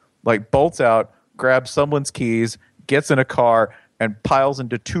sleep, like bolts out, grabs someone's keys, gets in a car, and piles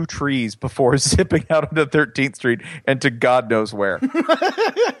into 2 trees before zipping out onto 13th Street and to God knows where.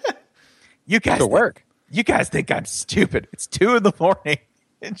 You guys think I'm stupid. It's 2 a.m,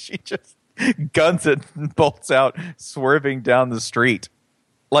 and she just guns it and bolts out, swerving down the street.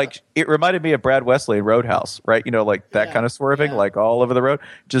 Like, it reminded me of Brad Wesley in Roadhouse, right? Like that kind of swerving, like all over the road.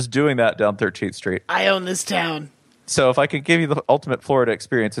 Just doing that down 13th Street. I own this town. So if I could give you the ultimate Florida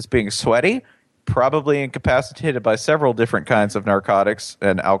experience, it's being sweaty, probably incapacitated by several different kinds of narcotics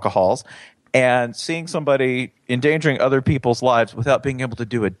and alcohols, and seeing somebody endangering other people's lives without being able to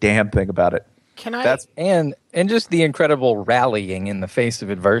do a damn thing about it. And just the incredible rallying in the face of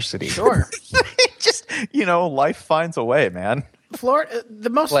adversity. Sure. Just, life finds a way, man. Florida, the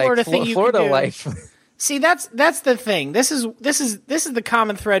most Florida thing you Florida can do. life. See, that's the thing. This is the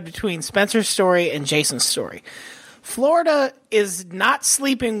common thread between Spencer's story and Jason's story. Florida is not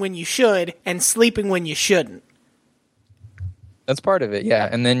sleeping when you should and sleeping when you shouldn't. That's part of it, yeah.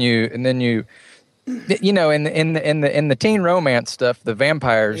 And then you in the teen romance stuff, the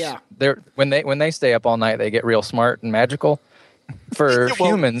vampires, they're when they stay up all night, they get real smart and magical. For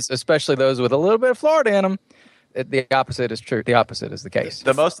humans, especially those with a little bit of Florida in them, the opposite is true. The opposite is the case.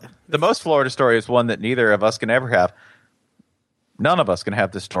 The most Florida story is one that neither of us can ever have. None of us can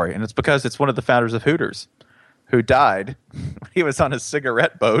have this story, and it's because it's one of the founders of Hooters who died when he was on a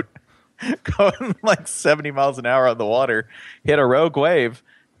cigarette boat going like 70 miles an hour on the water, hit a rogue wave,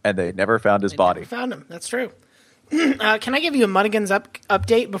 and they never found his body. Never found him. That's true. Can I give you a Munnigan's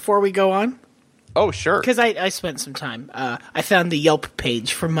update before we go on? Oh, sure. Because I spent some time. I found the Yelp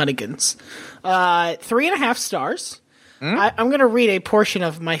page for Munnigan's. 3.5 stars. I'm going to read a portion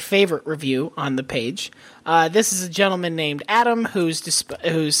of my favorite review on the page. This is a gentleman named Adam who's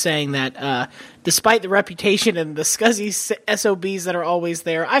saying that despite the reputation and the scuzzy SOBs that are always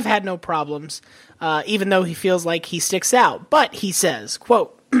there, I've had no problems, even though he feels like he sticks out. But he says,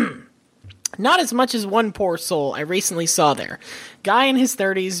 quote, "Not as much as one poor soul I recently saw there. Guy in his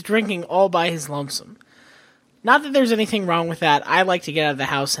 30s drinking all by his lonesome. Not that there's anything wrong with that. I like to get out of the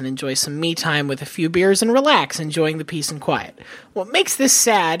house and enjoy some me time with a few beers and relax, enjoying the peace and quiet. What makes this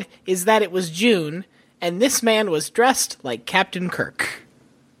sad is that it was June, and this man was dressed like Captain Kirk."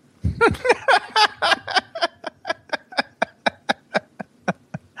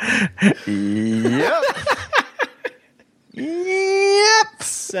 Yep. Yep.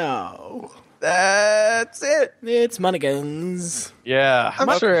 So that's it. It's Munnigan's. Yeah.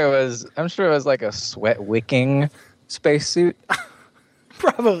 I'm sure it was like a sweat wicking spacesuit.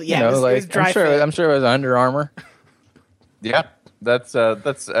 Probably, yeah. It was dry I'm sure it was Under Armour. Yeah. That's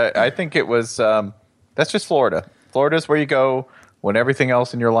I think it was that's just Florida. Florida's where you go when everything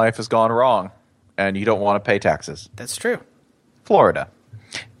else in your life has gone wrong and you don't want to pay taxes. That's true. Florida.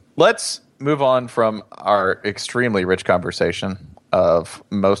 Let's move on from our extremely rich conversation of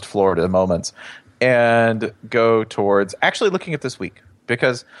most Florida moments and go towards actually looking at this week,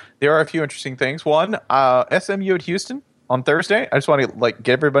 because there are a few interesting things. One, SMU at Houston on Thursday. I just want to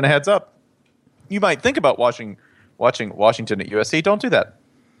give everyone a heads up. You might think about watching Washington at USC. Don't do that.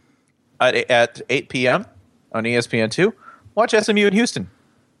 At 8 p.m. on ESPN2, watch SMU at Houston,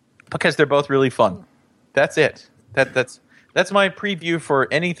 because they're both really fun. That's it. That's my preview for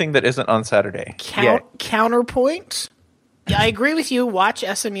anything that isn't on Saturday. Counterpoint. Yeah, I agree with you. Watch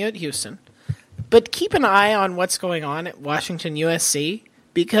SMU at Houston. But keep an eye on what's going on at Washington USC,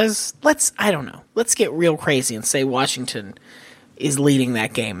 because let's get real crazy and say Washington is leading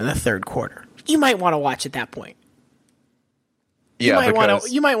that game in the third quarter. You might want to watch at that point. You might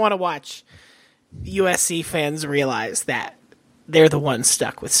want to watch USC fans realize that they're the ones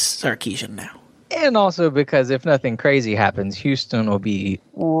stuck with Sarkisian now. And also because if nothing crazy happens, Houston will be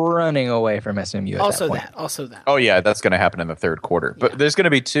running away from SMU at that point. Also that. Oh, yeah, that's going to happen in the third quarter. But there's going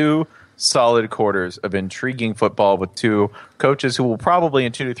to be 2 solid quarters of intriguing football with 2 coaches who will probably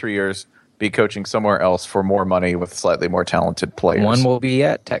in 2 to 3 years be coaching somewhere else for more money with slightly more talented players. One will be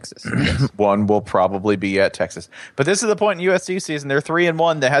at Texas. One will probably be at Texas. But this is the point in USC season. They're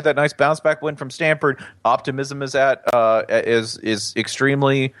 3-1. They had that nice bounce back win from Stanford. Optimism is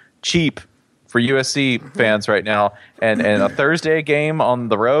extremely cheap for USC fans right now. And a Thursday game on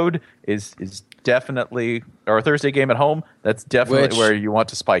the road is definitely, or a Thursday game at home, that's definitely where you want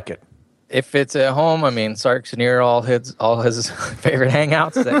to spike it. If it's at home, I mean, Sark's near all his favorite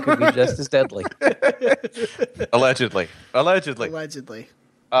hangouts. That could be just as deadly. Allegedly.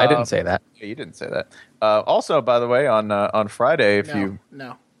 I didn't say that. Yeah, you didn't say that. Also, by the way, on Friday,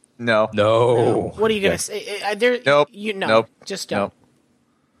 No. No. What are you going to say? Nope. Nope. Just don't. Nope.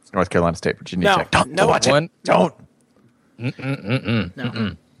 It's North Carolina State, Virginia Tech. Don't watch it. Don't.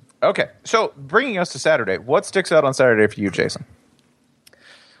 No. Okay, so bringing us to Saturday, what sticks out on Saturday for you, Jason?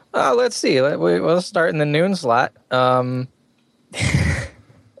 Let's see. We'll start in the noon slot. The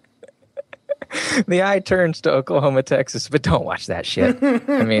eye turns to Oklahoma, Texas, but don't watch that shit.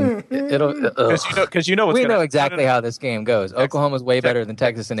 I mean, it'll because you know we know exactly how this game goes. Oklahoma's way better than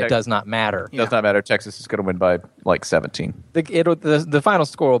Texas, and it does not matter. It does not matter. Texas is going to win by like 17. The final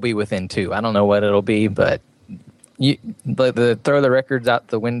score will be within 2. I don't know what it'll be, but throw the records out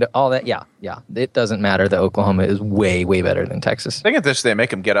the window, all that. Yeah. It doesn't matter that Oklahoma is way, way better than Texas. I think at this they make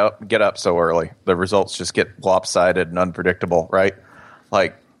them get up so early. The results just get lopsided and unpredictable, right?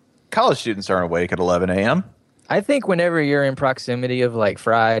 Like college students aren't awake at 11 a.m. I think whenever you're in proximity of like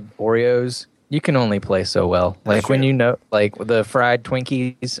fried Oreos, you can only play so well. Like when you know, like the fried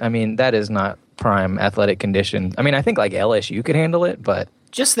Twinkies. I mean, that is not prime athletic condition. I mean, I think like LSU could handle it, but.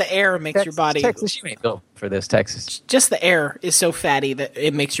 Just the air makes your body... Texas, you ain't built for this, Texas. Just the air is so fatty that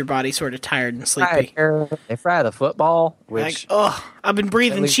it makes your body sort of tired and sleepy. They fry the football, which... I've been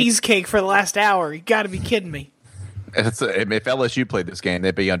breathing cheesecake for the last hour. You got to be kidding me. If LSU played this game,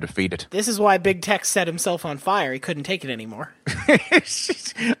 they'd be undefeated. This is why Big Tex set himself on fire. He couldn't take it anymore.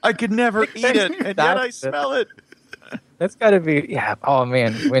 I could never eat it, and yet I smell it. That's got to be... Yeah, oh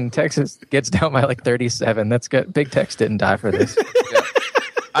man, when Texas gets down by like 37, that's good. Big Tex didn't die for this. Yeah.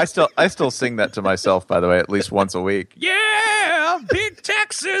 I still sing that to myself, by the way, at least once a week. Yeah, Big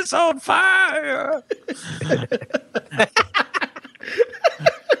Texas on fire.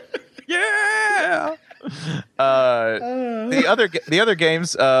 Yeah. The other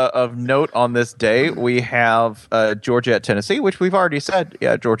games of note on this day, we have Georgia at Tennessee, which we've already said.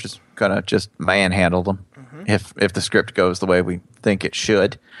 Yeah, Georgia's gonna just manhandle them if the script goes the way we think it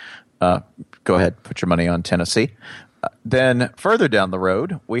should. Go ahead, put your money on Tennessee. Then further down the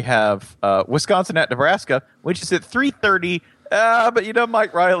road, we have Wisconsin at Nebraska, which is at 3:30. But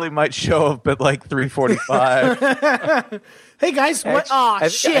Mike Riley might show up at like 3:45. Hey guys, what? Oh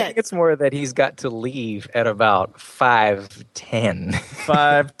shit! I think it's more that he's got to leave at about 5:10.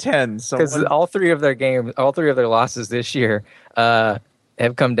 5:10. Because all three of their losses this year have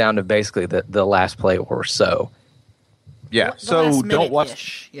come down to basically the last play or so. Yeah. So don't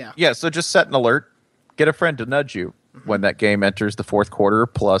watch. Yeah. So just set an alert. Get a friend to nudge you when that game enters the fourth quarter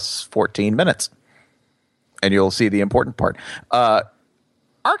plus 14 minutes. And you'll see the important part.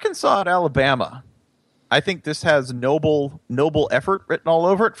 Arkansas at Alabama. I think this has noble effort written all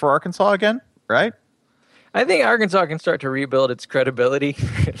over it for Arkansas again, right? I think Arkansas can start to rebuild its credibility.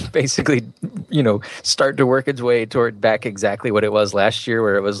 Basically, start to work its way toward back exactly what it was last year,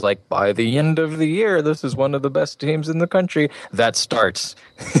 where it was like, by the end of the year, this is one of the best teams in the country. That starts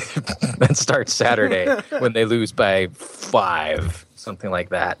Saturday when they lose by 5, something like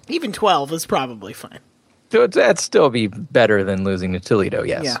that. Even 12 is probably fine. So that'd still be better than losing to Toledo,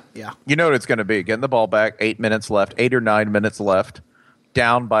 yes. Yeah. You know what it's going to be. Getting the ball back, 8 or 9 minutes left.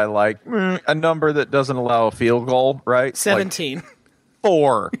 Down by like a number that doesn't allow a field goal, right? 17. Like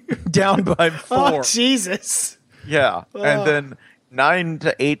 4. Down by 4. Oh, Jesus. Yeah. And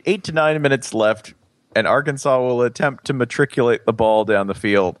then 8 to 9 minutes left, and Arkansas will attempt to matriculate the ball down the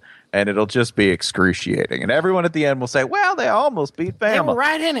field, and it'll just be excruciating. And everyone at the end will say, well, they almost beat Bama. They were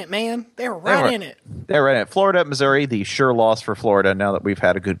right in it, man. They were right in it. They were right in it. Florida at Missouri, the sure loss for Florida now that we've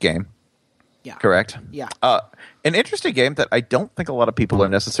had a good game. Yeah. Correct? Yeah. An interesting game that I don't think a lot of people are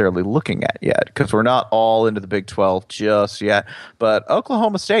necessarily looking at yet, because we're not all into the Big 12 just yet. But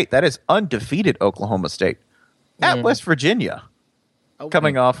Oklahoma State, that is undefeated Oklahoma State, at West Virginia,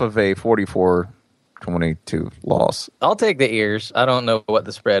 coming off of a 44-22 loss. I'll take the ears. I don't know what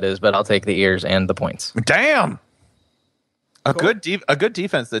the spread is, but I'll take the ears and the points. Damn! A good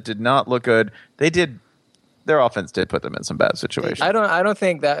defense that did not look good. Their offense did put them in some bad situations. I don't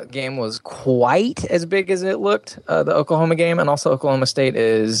think that game was quite as big as it looked. The Oklahoma game, and also Oklahoma State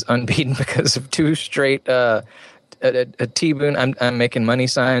is unbeaten because of two straight a T-Boone. I'm making money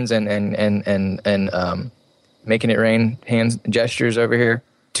signs and making it rain hands gestures over here.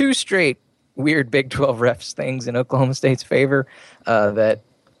 Two straight weird Big 12 refs things in Oklahoma State's favor that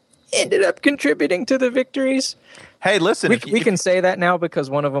ended up contributing to the victories. Hey, listen, we can say that now because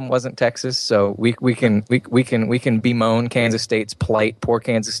one of them wasn't Texas, so we can bemoan Kansas State's plight. Poor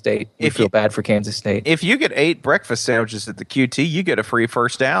Kansas State. We feel bad for Kansas State. If you get 8 breakfast sandwiches at the QT, you get a free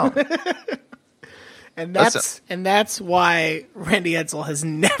first down. And that's why Randy Edsall has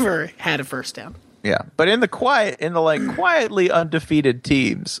never had a first down. Yeah, but in the quietly undefeated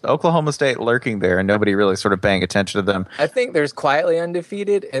teams, Oklahoma State lurking there, and nobody really sort of paying attention to them. I think there's quietly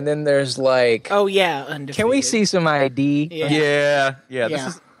undefeated, and then there's undefeated. Can we see some ID? Yeah.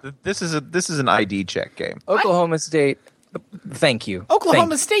 This is an ID check game. Oklahoma State, thank you.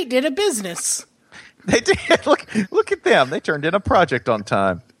 Oklahoma State did a business. They did. Look at them. They turned in a project on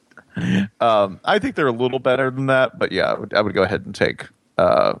time. I think they're a little better than that, but yeah, I would go ahead and take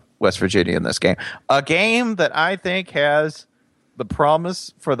West Virginia in this game. A game that I think has the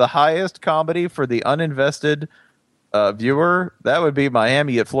promise for the highest comedy for the uninvested viewer. That would be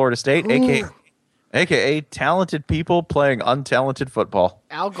Miami at Florida State, aka talented people playing untalented football.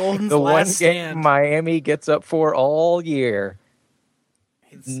 Al Golden's the last one stand. game Miami gets up for all year.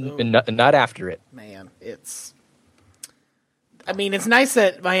 Not after it. Man, it's nice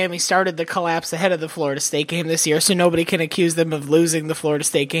that Miami started the collapse ahead of the Florida State game this year, so nobody can accuse them of losing the Florida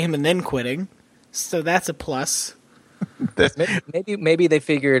State game and then quitting. So that's a plus. Maybe they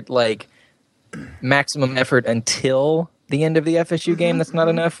figured maximum effort until the end of the FSU game. That's not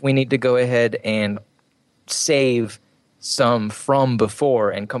enough. We need to go ahead and save some from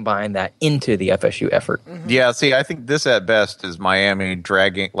before and combine that into the FSU effort. Mm-hmm. Yeah, see, I think this at best is Miami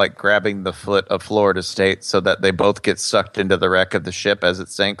grabbing the foot of Florida State so that they both get sucked into the wreck of the ship as it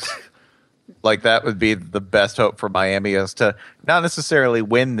sinks. That would be the best hope for Miami, is to not necessarily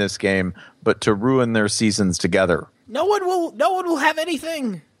win this game, but to ruin their seasons together. No one will have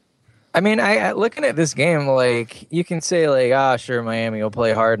anything. I looking at this game, you can say sure, Miami will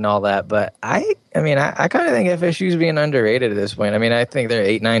play hard and all that, but I kind of think FSU's being underrated at this point. I think they're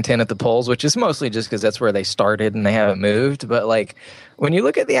 8, 9, 10 at the polls, which is mostly just because that's where they started and they haven't moved. But when you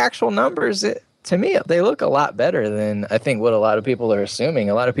look at the actual numbers, to me, they look a lot better than I think what a lot of people are assuming.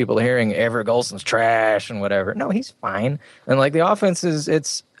 A lot of people are hearing Everett Golson's trash and whatever. No, he's fine. And the offense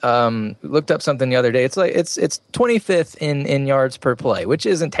it's looked up something the other day. It's 25th in yards per play, which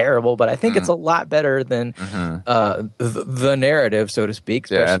isn't terrible, but I think it's a lot better than the narrative, so to speak.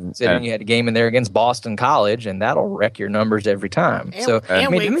 Especially considering you had a game in there against Boston College, and that'll wreck your numbers every time.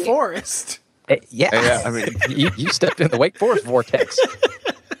 And Wake Forest. You stepped in the Wake Forest vortex.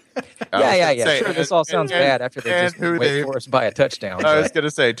 Yeah. Sure, this all sounds bad after they just Wake Forest by a touchdown. I was going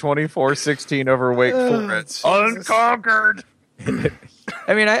to say 24-16 over Wake Forest. Unconquered.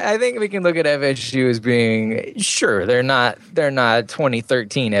 I think we can look at FSU as being, sure, they're not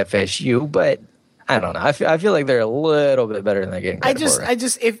 2013 FSU, but I don't know. I feel like they're a little bit better than they're getting credit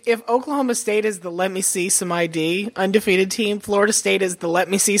for. If Oklahoma State is the let me see some ID undefeated team, Florida State is the let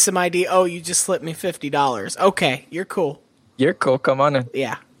me see some ID. Oh, you just slipped me $50. Okay, you're cool. You're cool. Come on in.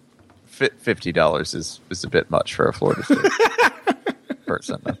 Yeah. $50 is a bit much for a Florida State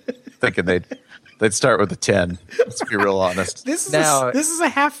person. I'm thinking they'd start with a 10. Let's be real honest. This is a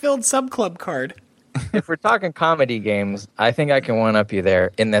half-filled sub-club card. If we're talking comedy games, I think I can one-up you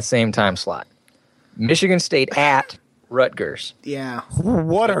there in that same time slot. Michigan State at Rutgers. Yeah.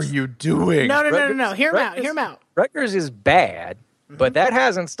 What are you doing? No. Hear him out. Rutgers is bad, but that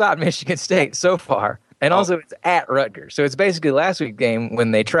hasn't stopped Michigan State so far. And also, it's at Rutgers. So it's basically last week's game when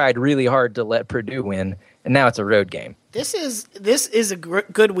they tried really hard to let Purdue win, and now it's a road game. This is a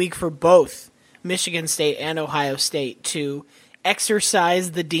good week for both Michigan State and Ohio State to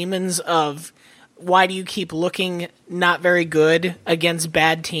exercise the demons of why do you keep looking not very good against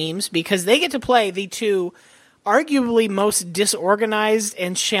bad teams, because they get to play the two arguably most disorganized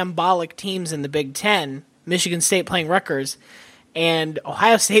and shambolic teams in the Big Ten, Michigan State playing Rutgers and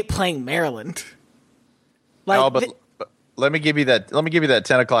Ohio State playing Maryland. But let me give you that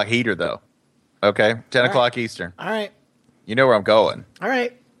 10 o'clock heater, though. Okay? 10 o'clock Eastern. All right. You know where I'm going. All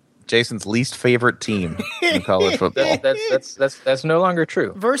right. Jason's least favorite team in college football. That's no longer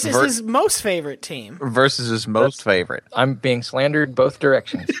true. Versus his most favorite team. Versus his most favorite. I'm being slandered both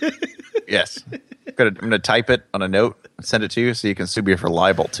directions. Yes. I'm gonna type it on a note and send it to you so you can sue me for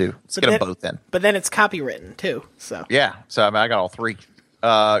libel too. Let's get them both in. But then it's copywritten too. So yeah. So I got all three.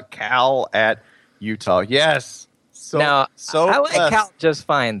 Cal at Utah. Yes. I like Cal just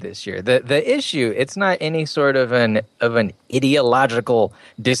fine this year. The issue, it's not any sort of an ideological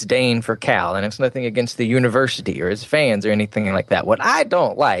disdain for Cal, and it's nothing against the university or its fans or anything like that. What I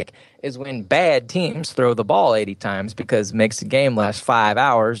don't like is when bad teams throw the ball 80 times because it makes the game last 5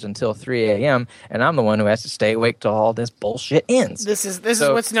 hours until 3 a.m., and I'm the one who has to stay awake till all this bullshit ends. This is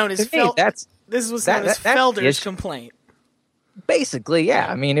what's known as Felder's complaint. Basically, yeah.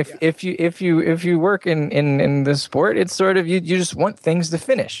 I mean, if you work in this sport, it's sort of you just want things to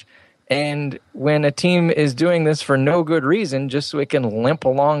finish. And when a team is doing this for no good reason, just so it can limp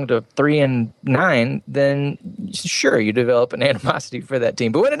along to 3-9, then sure, you develop an animosity for that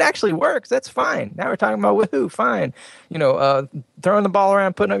team. But when it actually works, that's fine. Now we're talking about woohoo, fine. Throwing the ball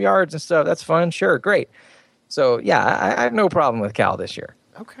around, putting up yards and stuff, that's fun. Sure, great. So yeah, I have no problem with Cal this year.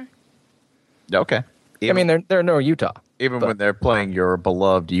 Okay. I mean, they're no Utah. When they're playing your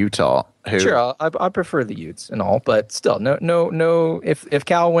beloved Utah. Sure, I prefer the Utes and all, but still, no. If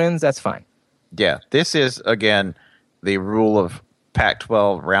Cal wins, that's fine. Yeah, this is, again, the rule of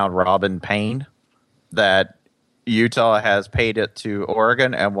Pac-12 round robin pain that Utah has paid it to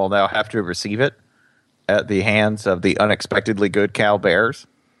Oregon and will now have to receive it at the hands of the unexpectedly good Cal Bears,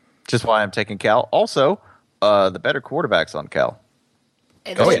 which is why I'm taking Cal. Also, the better quarterbacks on Cal.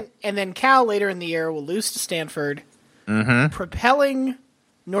 And then Cal later in the year will lose to Stanford, propelling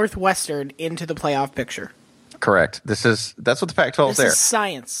Northwestern into the playoff picture. Correct. That's what the Pac-12 is there. This is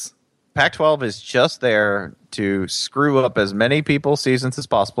science. Pac-12 is just there to screw up as many people's seasons as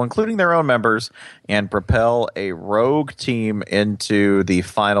possible, including their own members, and propel a rogue team into the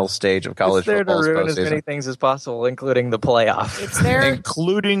final stage of college football. It's there to ruin as many things as possible, including the playoff. It's there,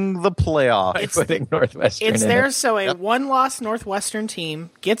 including the playoff. Putting Northwestern. It's there so a one-loss Northwestern team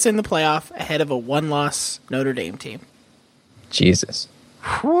gets in the playoff ahead of a one-loss Notre Dame team. Jesus.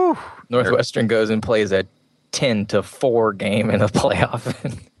 Whew. Northwestern goes and plays a 10-4 game in a playoff.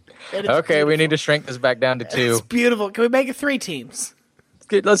 Okay, beautiful. We need to shrink this back down to 2. It's beautiful. Can we make it 3 teams?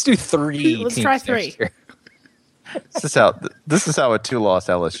 Let's do 3. Let's try 3. This is how a 2-loss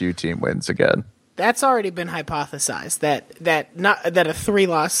LSU team wins again. That's already been hypothesized that a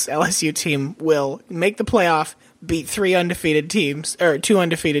 3-loss LSU team will make the playoff, beat 2 undefeated teams,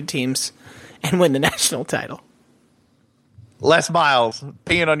 and win the national title. Les Miles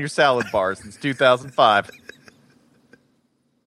peeing on your salad bar since 2005.